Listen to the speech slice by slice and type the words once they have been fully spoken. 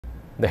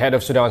The head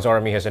of Sudan's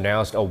army has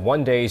announced a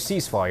one-day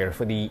ceasefire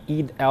for the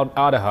Eid al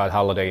Adha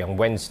holiday on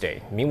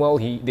Wednesday. Meanwhile,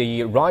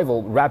 the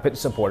rival Rapid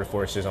Support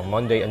Forces on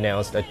Monday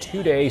announced a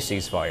two-day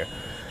ceasefire.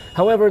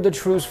 However, the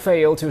truce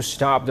failed to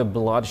stop the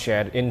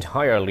bloodshed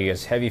entirely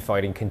as heavy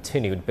fighting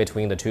continued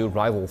between the two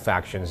rival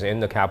factions in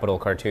the capital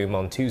Khartoum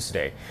on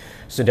Tuesday.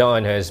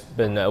 Sudan has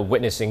been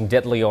witnessing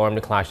deadly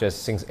armed clashes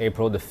since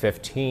April the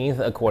 15th.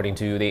 According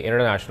to the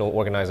International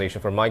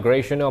Organization for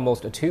Migration,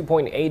 almost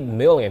 2.8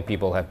 million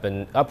people have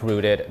been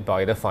uprooted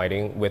by the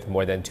fighting, with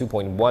more than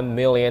 2.1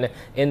 million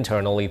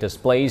internally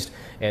displaced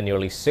and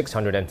nearly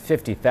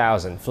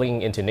 650,000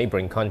 fleeing into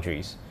neighboring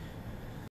countries.